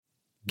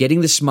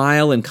Getting the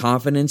smile and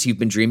confidence you've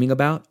been dreaming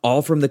about,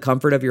 all from the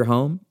comfort of your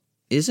home,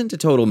 isn't a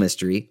total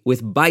mystery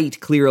with Bite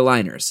clear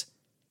aligners.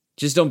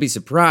 Just don't be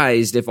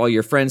surprised if all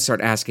your friends start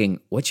asking,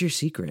 "What's your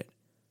secret?"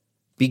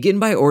 Begin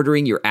by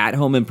ordering your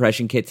at-home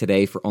impression kit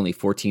today for only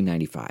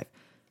 $14.95.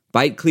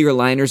 Bite clear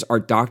aligners are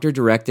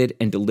doctor-directed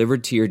and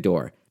delivered to your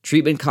door.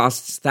 Treatment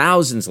costs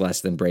thousands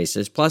less than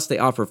braces, plus they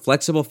offer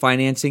flexible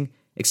financing,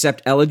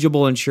 accept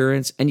eligible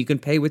insurance, and you can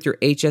pay with your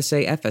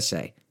HSA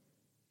FSA.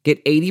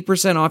 Get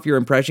 80% off your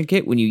impression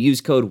kit when you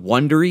use code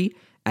WONDERY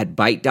at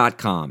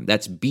Byte.com.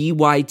 That's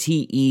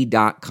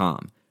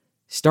BYTE.com.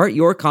 Start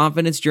your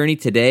confidence journey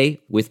today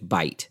with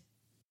Byte.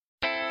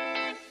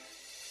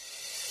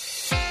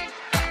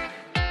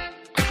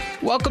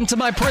 Welcome to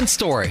My Prince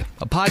Story,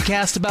 a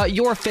podcast about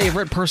your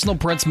favorite personal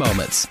Prince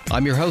moments.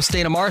 I'm your host,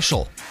 Dana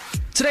Marshall.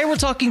 Today we're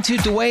talking to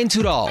Duane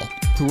Tudahl,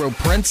 who wrote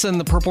Prince and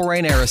the Purple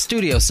Rain era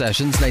studio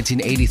sessions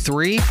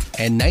 1983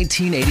 and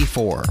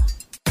 1984.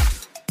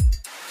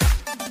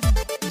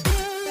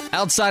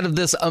 Outside of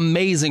this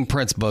amazing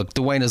Prince book,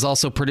 Duane has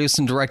also produced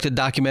and directed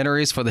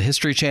documentaries for the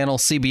History Channel,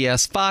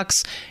 CBS,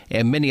 Fox,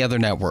 and many other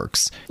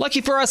networks. Lucky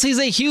for us, he's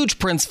a huge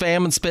Prince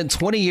fan and spent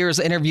 20 years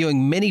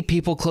interviewing many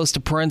people close to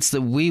Prince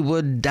that we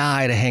would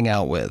die to hang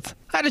out with.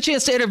 I had a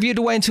chance to interview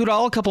Duane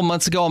Tudahl a couple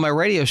months ago on my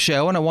radio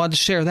show, and I wanted to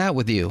share that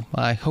with you.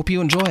 I hope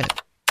you enjoy it.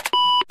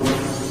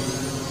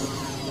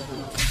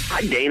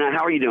 Hi, Dana.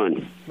 How are you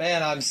doing?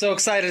 Man, I'm so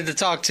excited to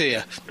talk to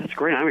you. That's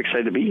great. I'm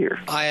excited to be here.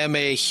 I am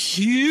a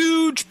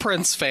huge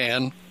Prince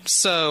fan,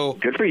 so...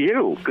 Good for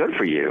you. Good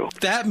for you.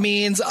 That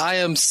means I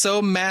am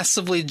so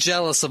massively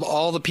jealous of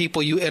all the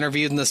people you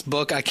interviewed in this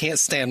book, I can't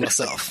stand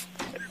myself.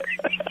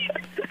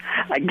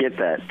 I get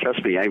that.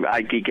 Trust me,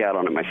 I geek out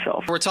on it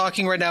myself. We're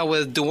talking right now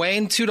with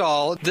Duane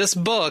Tudahl. This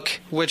book,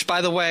 which,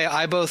 by the way,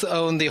 I both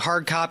own the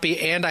hard copy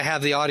and I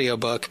have the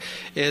audiobook,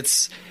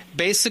 it's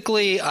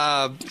basically...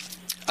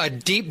 a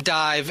deep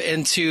dive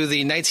into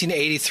the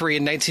 1983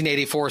 and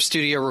 1984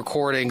 studio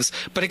recordings,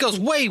 but it goes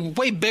way,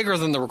 way bigger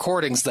than the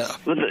recordings, though.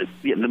 Well,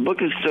 the book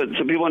is, so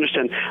people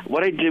understand,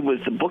 what I did was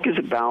the book is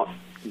about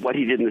what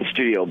he did in the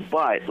studio,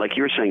 but, like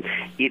you were saying,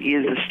 it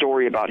is a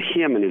story about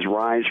him and his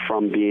rise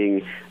from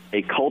being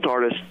a cult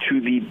artist to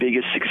the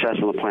biggest success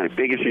on the planet,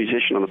 biggest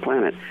musician on the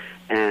planet.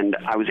 And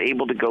I was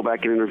able to go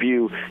back and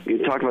interview, you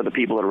talk about the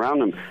people that are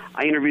around him.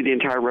 I interviewed the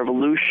entire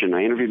Revolution.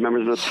 I interviewed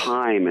members of The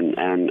Time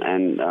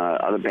and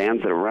other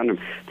bands that are around him.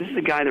 This is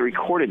a guy that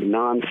recorded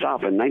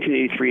nonstop. In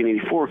 1983 and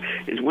 84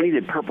 is when he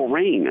did Purple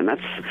Rain. And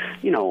that's,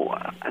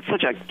 that's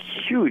such a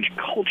huge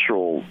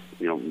cultural,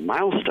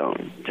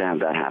 milestone to have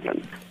that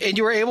happen. And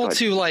you were able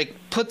to,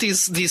 put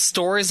these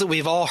stories that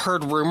we've all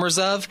heard rumors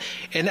of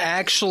and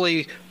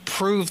actually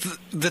prove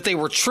that they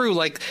were true,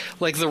 like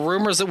the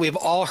rumors that we've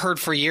all heard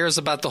for years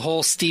about the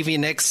whole Stevie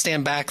Nicks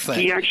Stand Back thing.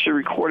 He actually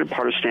recorded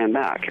part of Stand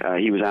Back.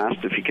 He was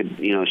asked if he could,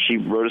 she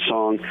wrote a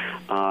song,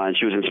 and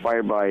she was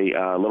inspired by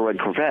Little Red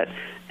Corvette.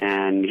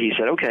 And he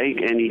said, okay,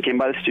 and he came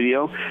by the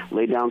studio,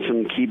 laid down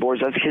some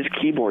keyboards. That's his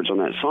keyboards on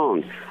that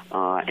song.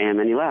 And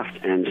then he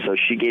left. And so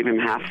she gave him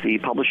half the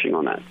publishing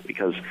on that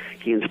because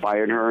he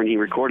inspired her and he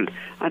recorded.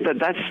 I thought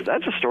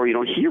that's a story you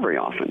don't hear very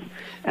often.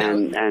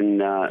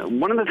 And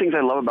one of the things I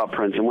love about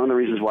Prince, and one of the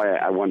reasons why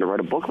I wanted to write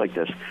a book like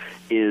this,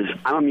 is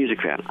I'm a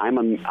music fan. I'm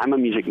a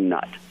music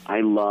nut. I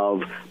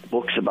love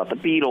books about the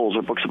Beatles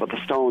or books about the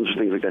Stones or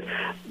things like that.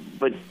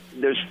 But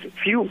there's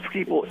few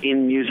people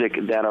in music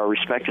that are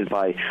respected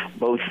by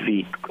both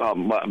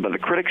by the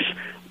critics,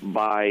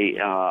 by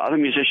other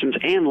musicians,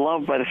 and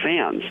loved by the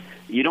fans.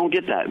 You don't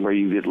get that where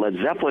you get Led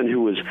Zeppelin,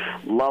 who was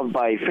loved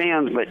by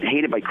fans but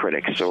hated by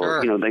critics,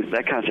 or sure.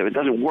 That kind of stuff. It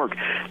doesn't work.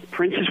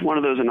 Prince is one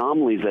of those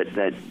anomalies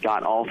that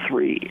got all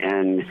three,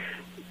 and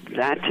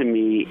that to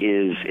me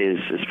is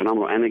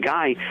phenomenal. And the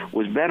guy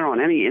was better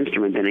on any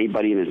instrument than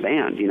anybody in his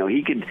band.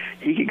 He could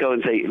go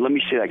and say, "Let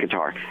me see that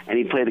guitar," and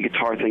he'd play the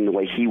guitar thing the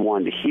way he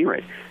wanted to hear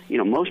it.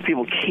 Most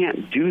people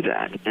can't do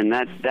that, and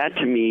that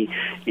to me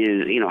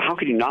is, how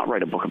could you not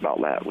write a book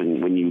about that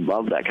when you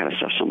love that kind of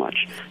stuff so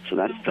much? So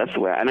that's the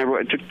way.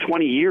 It took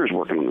 20 years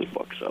working on this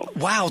book. So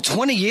wow,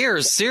 20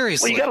 years,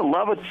 seriously. Well, you got to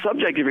love a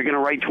subject if you're going to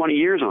write 20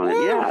 years on it.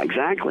 Woo. Yeah,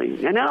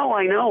 exactly. I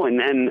know,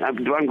 and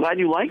I'm glad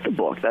you like the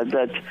book.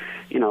 It's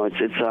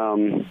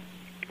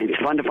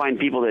fun to find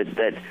people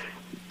that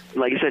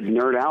like I said,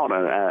 nerd out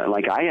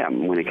like I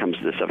am when it comes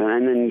to this stuff,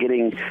 and then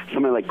getting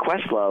somebody like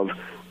Questlove.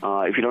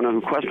 If you don't know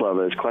who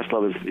Questlove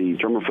is the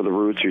drummer for The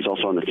Roots, who's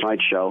also on The Tonight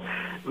Show,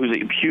 who's a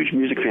huge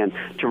music fan,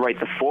 to write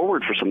the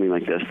foreword for something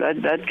like this.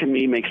 That to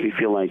me makes me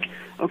feel like,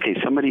 okay,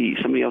 somebody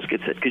else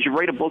gets it. Because you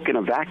write a book in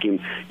a vacuum,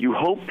 you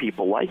hope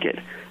people like it.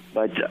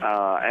 But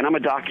and I'm a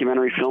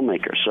documentary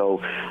filmmaker,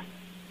 so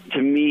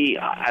to me,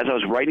 as I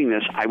was writing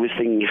this, I was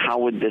thinking, how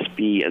would this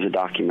be as a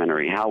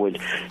documentary? How would,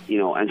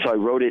 and so I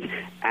wrote it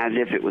as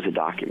if it was a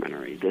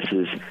documentary. This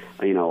is,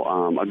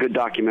 a good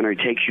documentary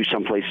takes you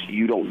someplace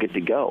you don't get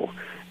to go.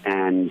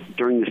 And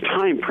during this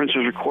time, Prince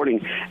was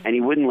recording, and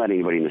he wouldn't let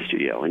anybody in the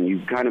studio. And you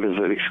kind of, as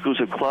an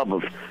exclusive club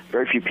of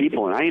very few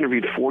people, and I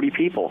interviewed 40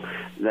 people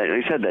that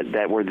I said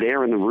that were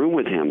there in the room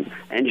with him,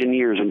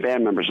 engineers and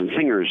band members and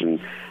singers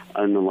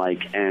and the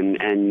like.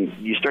 And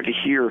you start to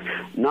hear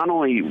not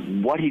only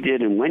what he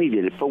did and when he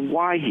did it, but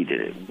why he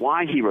did it,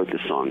 why he wrote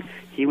this song.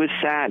 He was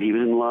sad, he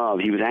was in love,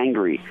 he was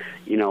angry,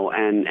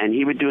 and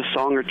he would do a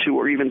song or two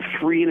or even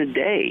 3 in a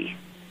day.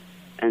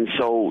 And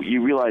so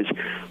you realize,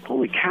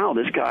 holy cow,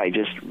 this guy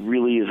just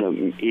really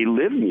he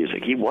lived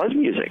music. He was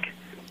music.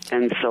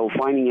 And so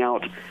finding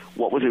out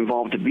what was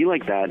involved to be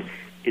like that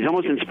is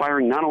almost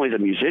inspiring, not only as a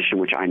musician,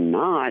 which I'm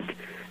not,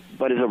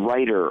 but as a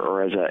writer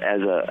or as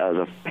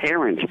a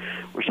parent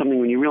or something.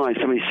 When you realize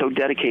somebody's so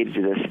dedicated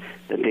to this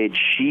that they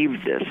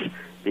achieved this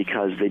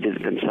because they did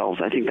it themselves.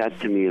 I think that,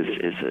 to me,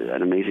 is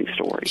an amazing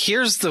story.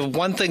 Here's the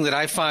one thing that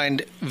I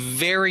find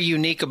very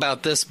unique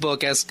about this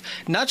book, as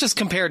not just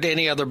compared to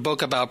any other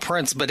book about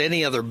Prince, but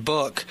any other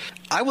book.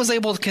 I was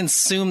able to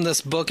consume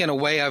this book in a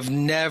way I've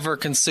never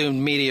consumed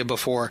media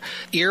before.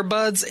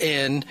 Earbuds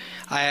in,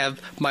 I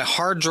have my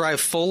hard drive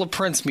full of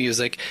Prince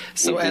music.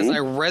 So as I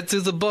read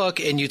through the book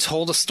and you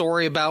told a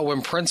story about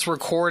when Prince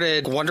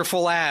recorded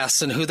Wonderful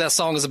Ass and who that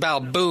song is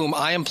about, boom,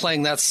 I am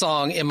playing that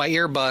song in my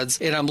earbuds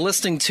and I'm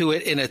listening to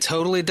it in a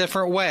totally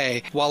different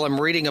way while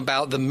I'm reading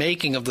about the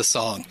making of the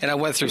song. And I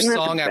went through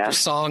song after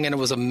song and it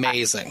was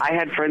amazing. I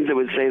had friends that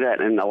would say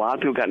that, and a lot of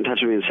people got in touch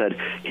with me and said,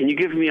 can you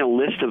give me a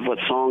list of what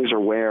songs are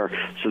where,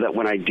 so that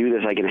when I do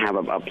this, I can have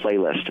a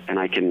playlist and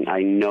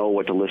I know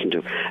what to listen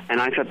to. And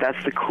I thought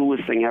that's the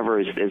coolest thing ever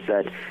is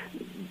that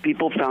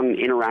people found an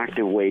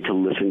interactive way to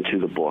listen to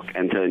the book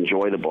and to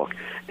enjoy the book.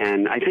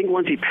 And I think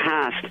once he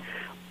passed,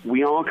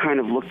 we all kind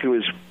of looked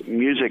through his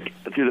music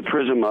through the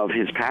prism of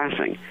his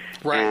passing.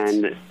 Right.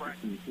 And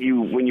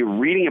when you're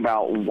reading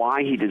about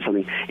why he did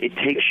something, it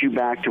takes you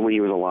back to when he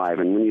was alive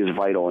and when he was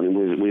vital and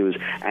when he was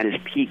at his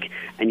peak,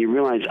 and you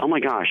realize, oh my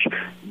gosh,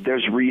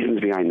 there's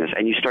reasons behind this,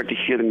 and you start to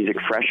hear the music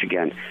fresh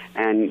again.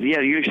 And yeah,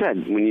 you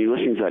said when you're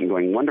listening to that and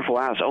going, Wonderful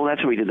Ass, oh,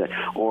 that's why he did that,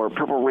 or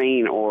Purple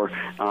Rain, or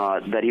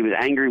that he was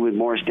angry with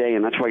Morris Day,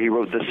 and that's why he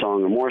wrote this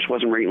song, or Morris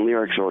wasn't writing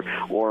lyrics,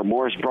 or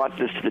Morris brought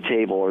this to the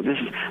table, or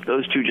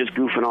those two just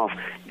goofing off.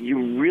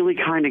 You really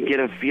kind of get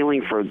a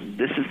feeling for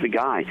this is the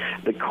guy.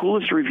 The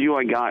coolest review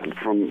I got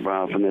from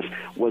this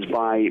was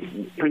by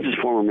Prince's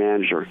former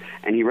manager,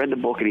 and he read the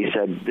book and he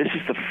said, this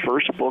is the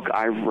first book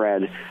I've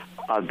read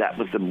that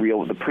was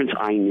the Prince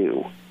I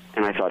knew.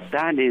 And I thought,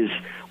 that is,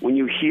 when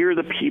you hear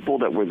the people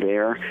that were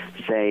there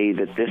say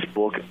that this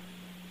book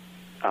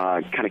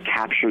kind of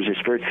captures his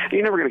spirit, and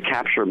you're never going to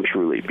capture him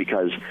truly,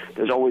 because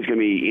there's always going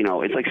to be,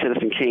 it's like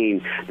Citizen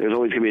Kane, there's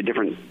always going to be a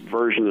different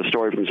version of the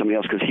story from somebody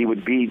else, because he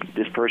would be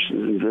this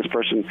person,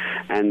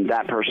 and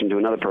that person to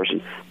another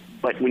person.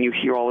 But when you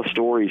hear all the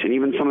stories, and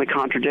even some that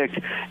contradict,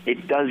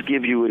 it does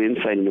give you an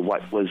insight into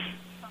what was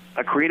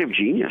a creative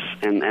genius.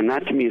 And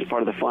that, to me, is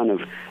part of the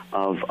fun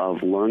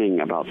of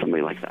learning about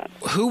somebody like that.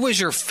 Who was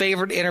your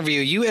favorite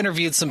interview? You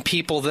interviewed some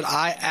people that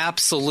I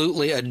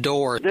absolutely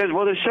adore. There's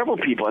several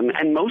people,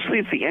 and mostly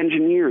it's the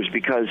engineers,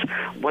 because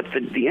what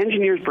the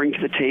engineers bring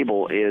to the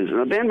table is, and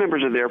the band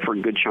members are there for a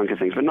good chunk of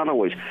things, but not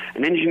always.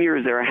 An engineer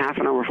is there a half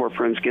an hour before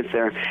Prince gets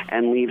there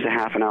and leaves a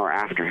half an hour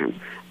after him.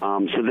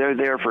 So they're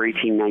there for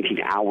 18, 19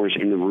 hours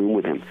in the room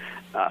with him.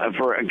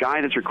 For a guy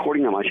that's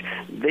recording that much,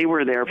 they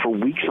were there for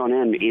weeks on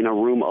end in a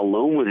room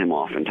alone with him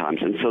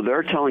oftentimes. And so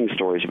they're telling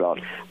stories about,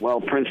 well,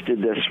 Prince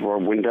did this, or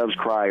When Doves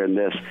Cry, and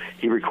this.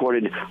 He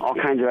recorded all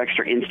kinds of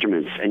extra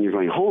instruments, and you're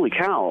going, holy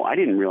cow, I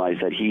didn't realize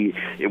that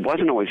it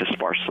wasn't always a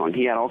sparse song.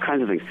 He had all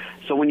kinds of things.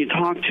 So when you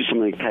talk to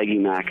somebody like Peggy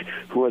Mack,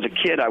 who as a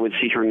kid I would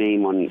see her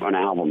name on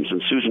albums,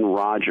 and Susan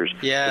Rogers,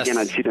 yes. Again,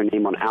 I'd see their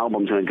name on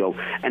albums, and I'd go,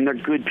 and they're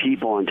good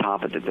people on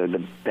top of it. They're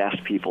the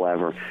best people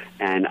ever,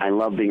 and I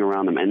love being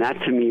around them. And that,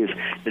 to me,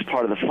 is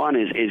part of the fun,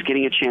 is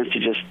getting a chance to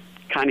just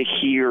kind of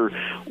hear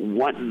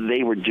what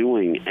they were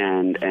doing,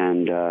 and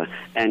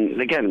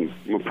again,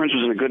 when Prince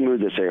was in a good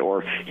mood this day,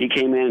 or he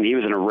came in and he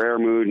was in a rare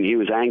mood and he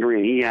was angry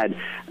and he had,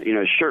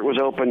 his shirt was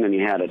open and he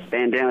had a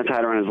bandana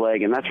tied around his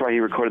leg, and that's why he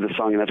recorded the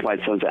song, and that's why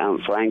it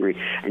sounds so angry,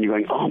 and you're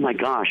going, oh my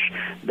gosh,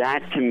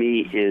 that to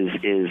me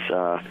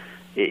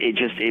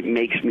it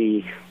makes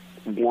me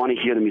want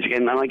to hear the music.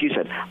 And like you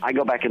said, I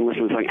go back and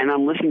listen to the song, and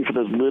I'm listening for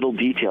those little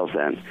details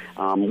then.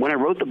 When I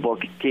wrote the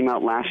book, it came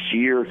out last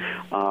year,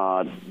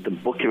 the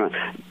book came out.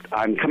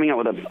 I'm coming out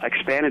with an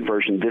expanded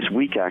version this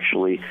week,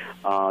 actually,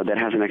 that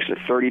has an extra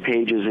 30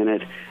 pages in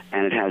it,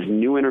 and it has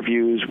new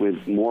interviews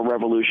with more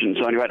Revolution.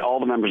 So I've got all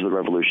the members of the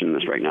Revolution in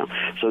this right now.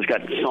 So it's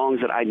got songs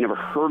that I'd never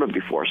heard of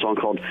before, a song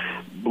called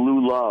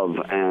Blue Love,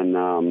 and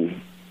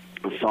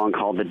a song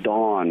called The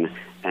Dawn,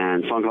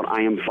 and a song called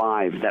I Am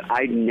Five that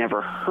I'd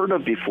never heard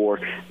of before,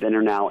 that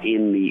are now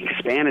in the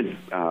expanded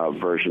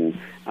version.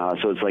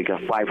 So it's like a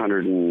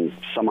 500 and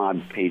some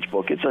odd page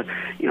book. It's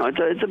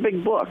a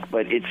big book,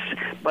 but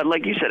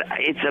like you said,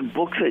 it's a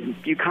book that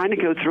you kind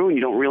of go through and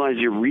you don't realize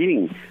you're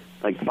reading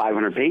like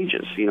 500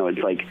 pages.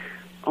 It's like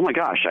oh my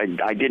gosh,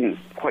 I didn't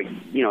quite,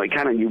 it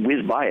kind of, you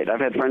whiz by it. I've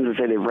had friends that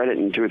say they've read it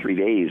in 2 or 3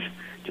 days,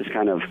 just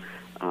kind of,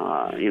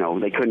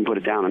 they couldn't put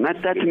it down. And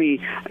that to me,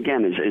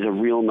 again, is a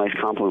real nice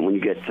compliment when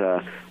you get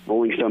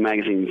Rolling Stone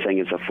magazine saying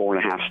it's a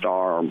 4.5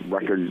 star, or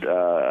Record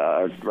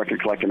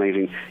Collector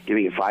magazine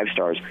giving it 5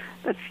 stars.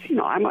 That's,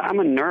 I'm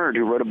a nerd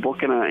who wrote a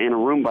book in a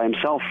room by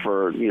himself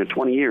for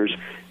 20 years,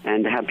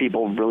 and to have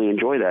people really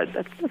enjoy that's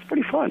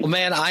pretty fun. Well,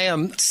 man, I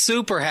am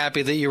super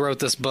happy that you wrote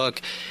this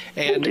book,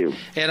 and Thank you.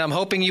 And I'm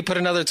hoping you put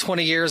another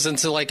 20 years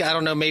into, like, I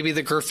don't know, maybe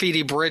the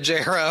Graffiti Bridge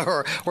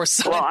era or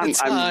something. Well,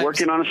 I'm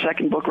working on a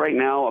second book right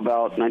now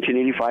about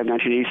 1985,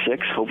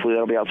 1986. Hopefully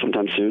that'll be out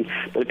sometime soon.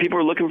 But if people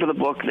are looking for the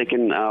book, they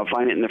can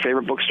find it in their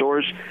favorite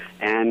bookstores,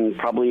 and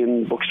probably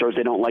in bookstores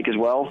they don't like as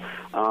well.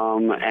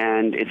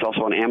 And it's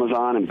also on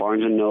Amazon and Barnes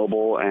 &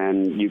 Noble,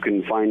 and you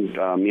can find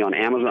me on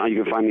Amazon.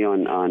 You can find me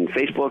on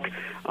Facebook.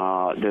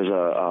 There's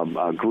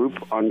a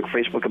group on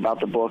Facebook about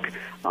the book.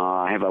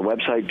 I have a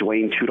website,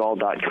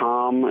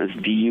 DuaneTudahl.com. It's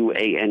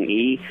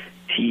DuaneTudahl.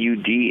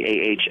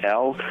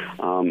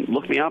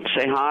 Look me up,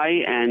 say hi,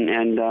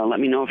 and let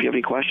me know if you have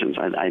any questions.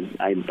 I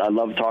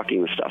love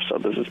talking with stuff, so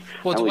this is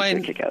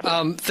Duane,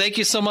 thank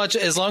you so much.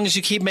 As long as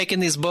you keep making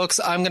these books,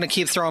 I'm going to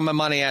keep throwing my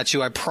money at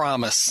you, I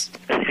promise.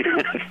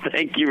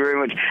 Thank you very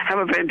much. Have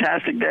a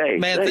fantastic day.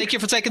 Man, Thanks. Thank you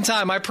for taking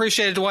time. I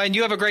appreciate it, Duane.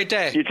 You have a great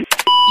day. You too.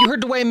 You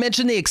heard Duane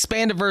mention the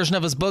expanded version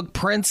of his book,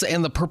 Prince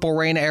and the Purple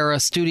Rain Era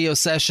Studio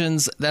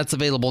Sessions. That's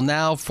available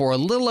now for a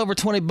little over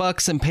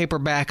 $20 in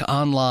paperback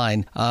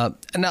online.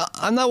 Now,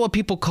 I'm not what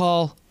people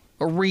call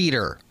a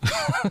reader.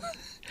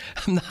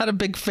 I'm not a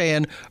big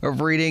fan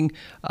of reading,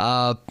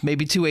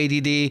 maybe too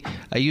ADD.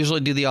 I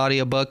usually do the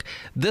audiobook.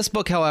 This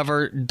book,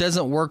 however,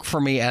 doesn't work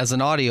for me as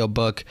an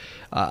audiobook.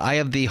 I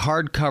have the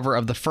hardcover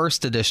of the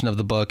first edition of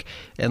the book,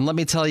 and let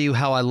me tell you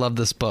how I love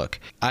this book.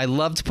 I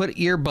love to put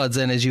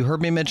earbuds in. As you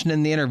heard me mention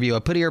in the interview, I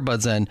put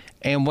earbuds in,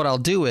 and what I'll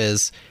do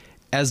is,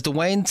 as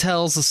Duane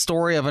tells the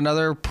story of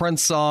another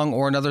Prince song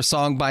or another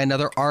song by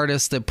another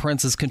artist that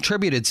Prince has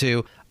contributed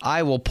to,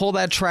 I will pull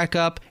that track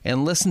up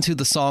and listen to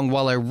the song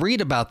while I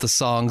read about the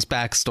song's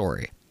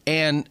backstory.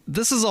 And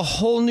this is a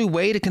whole new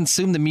way to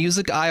consume the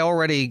music I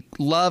already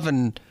love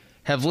and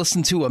have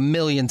listened to a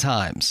million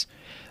times.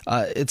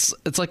 It's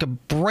like a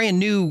brand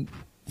new,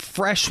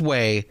 fresh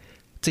way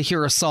to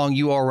hear a song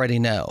you already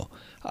know.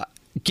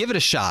 Give it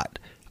a shot.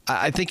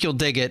 I think you'll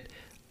dig it.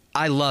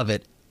 I love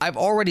it. I've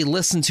already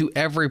listened to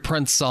every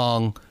Prince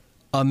song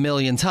a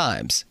million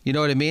times. You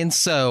know what I mean?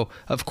 So,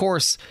 of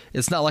course,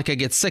 it's not like I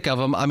get sick of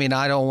them. I mean,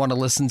 I don't want to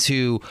listen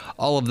to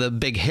all of the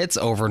big hits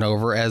over and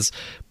over. As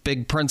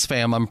big Prince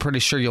fan, I'm pretty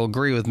sure you'll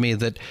agree with me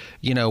that,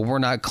 we're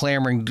not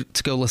clamoring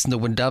to go listen to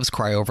When Doves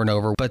Cry over and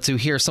over, but to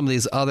hear some of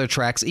these other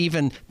tracks,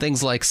 even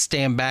things like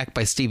Stand Back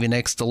by Stevie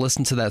Nicks, to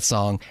listen to that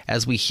song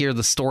as we hear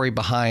the story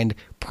behind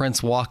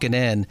Prince walking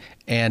in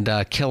and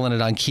killing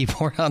it on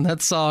keyboard on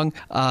that song.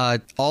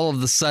 All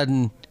of a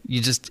sudden,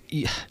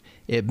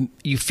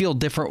 you feel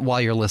different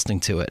while you're listening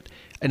to it.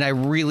 And I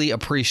really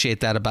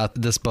appreciate that about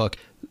this book.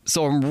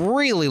 So I'm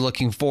really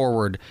looking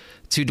forward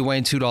to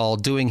Duane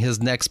Tudahl doing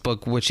his next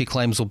book, which he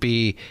claims will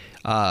be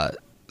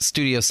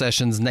Studio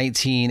Sessions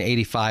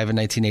 1985 and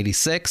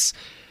 1986.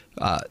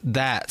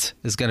 That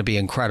is going to be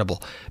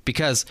incredible,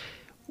 because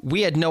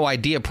we had no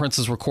idea Prince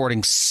was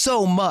recording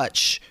so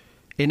much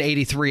in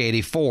 83,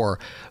 84,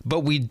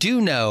 but we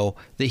do know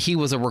that he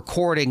was a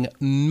recording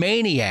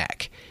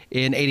maniac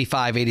in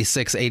 85,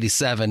 86,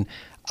 87.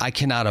 I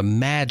cannot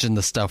imagine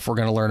the stuff we're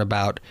going to learn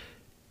about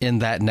in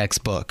that next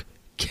book.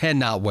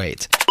 Cannot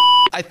wait.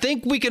 I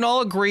think we can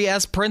all agree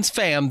as Prince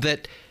fam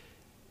that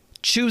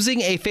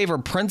choosing a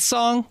favorite Prince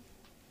song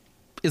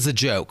is a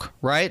joke,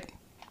 right?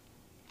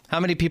 How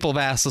many people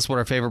have asked us what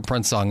our favorite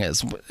Prince song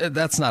is?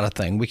 That's not a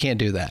thing. We can't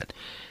do that.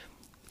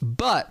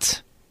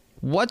 But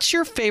what's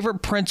your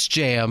favorite Prince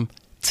jam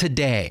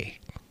today?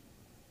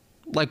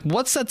 Like,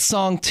 what's that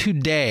song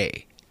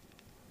today?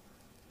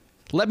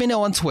 Let me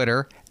know on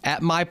Twitter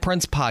at My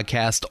Prince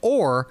Podcast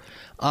or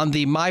on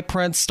the My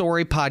Prince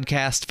Story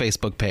Podcast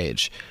Facebook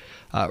page.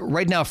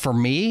 Right now, for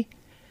me,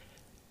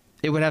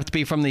 it would have to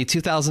be from the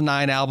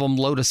 2009 album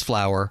Lotus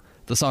Flower.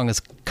 The song is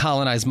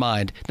Colonized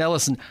Mind. Now,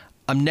 listen,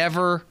 I'm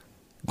never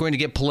going to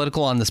get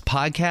political on this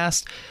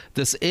podcast.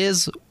 This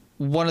is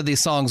one of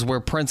these songs where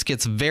Prince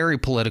gets very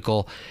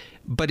political,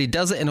 but he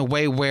does it in a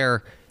way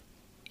where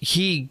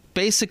he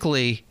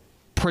basically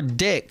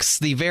predicts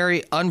the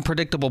very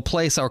unpredictable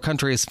place our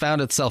country has found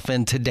itself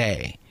in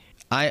today.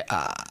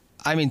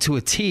 I mean, to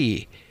a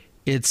T.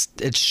 It's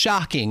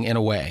shocking in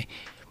a way.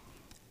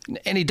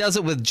 And he does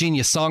it with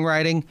genius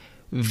songwriting,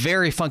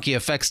 very funky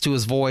effects to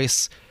his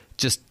voice,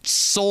 just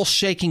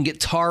soul-shaking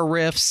guitar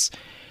riffs.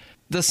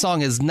 This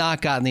song has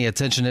not gotten the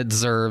attention it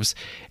deserves,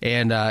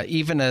 and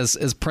even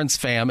as Prince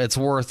fam, it's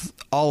worth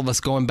all of us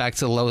going back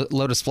to the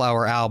Lotus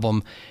Flower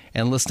album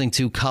and listening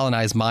to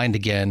Colonized Mind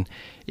again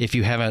if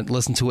you haven't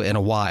listened to it in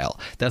a while.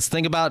 That's the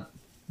thing about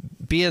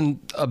being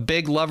a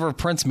big lover of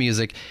Prince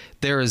music,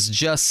 there is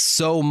just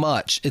so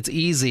much. It's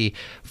easy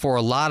for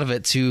a lot of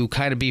it to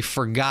kind of be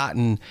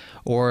forgotten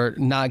or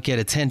not get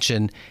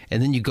attention.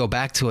 And then you go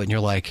back to it and you're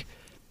like,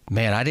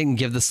 man, I didn't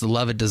give this the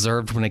love it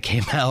deserved when it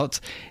came out.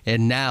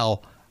 And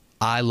now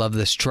I love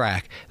this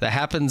track. That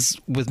happens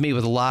with me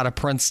with a lot of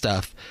Prince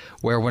stuff,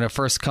 where when it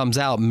first comes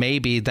out,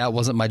 maybe that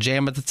wasn't my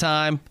jam at the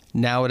time.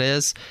 Now it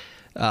is.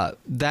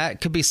 That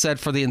could be said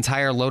for the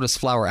entire Lotus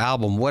Flower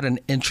album. What an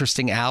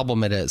interesting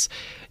album it is.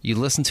 You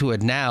listen to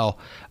it now,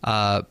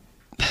 and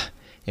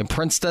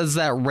Prince does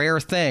that rare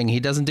thing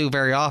he doesn't do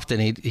very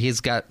often.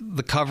 He's got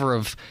the cover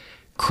of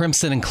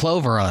Crimson and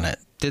Clover on it.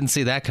 Didn't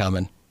see that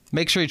coming.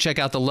 Make sure you check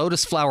out the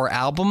Lotus Flower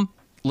album,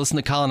 listen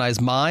to Colonized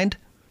Mind,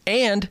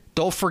 and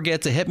don't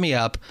forget to hit me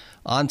up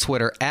on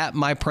Twitter at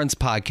My Prince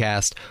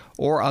Podcast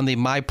or on the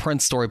My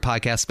Prince Story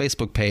Podcast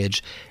Facebook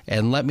page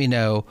and let me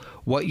know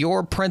what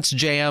your Prince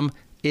jam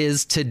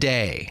is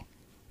today.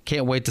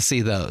 Can't wait to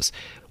see those.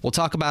 We'll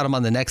talk about them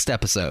on the next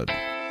episode.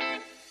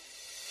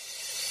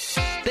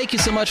 Thank you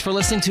so much for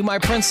listening to My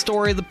Prince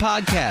Story, the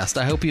podcast.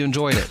 I hope you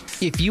enjoyed it.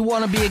 If you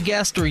want to be a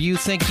guest or you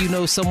think you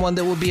know someone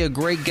that would be a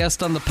great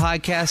guest on the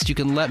podcast, you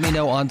can let me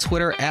know on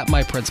Twitter at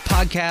My Prince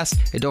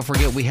Podcast. And don't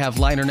forget, we have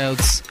liner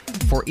notes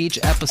for each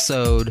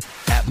episode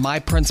at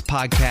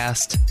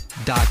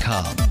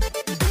myprincepodcast.com.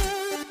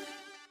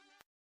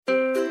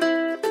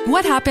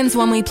 What happens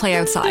when we play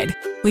outside?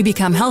 We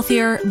become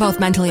healthier, both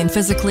mentally and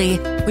physically.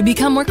 We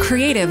become more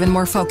creative and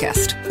more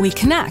focused. We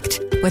connect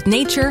with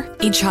nature,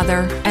 each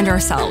other, and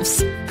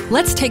ourselves.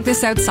 Let's Take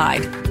This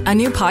Outside, a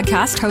new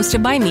podcast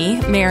hosted by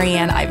me,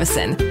 Marianne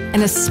Iveson,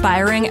 an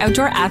aspiring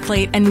outdoor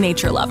athlete and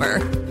nature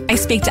lover. I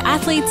speak to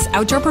athletes,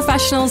 outdoor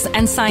professionals,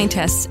 and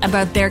scientists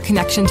about their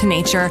connection to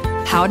nature,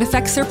 how it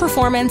affects their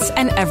performance,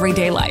 and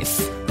everyday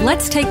life.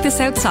 Let's Take This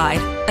Outside,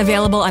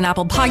 available on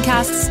Apple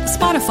Podcasts,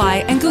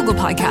 Spotify, and Google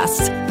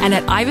Podcasts, and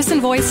at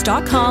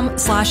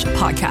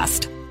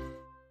ivesonvoice.com/podcast.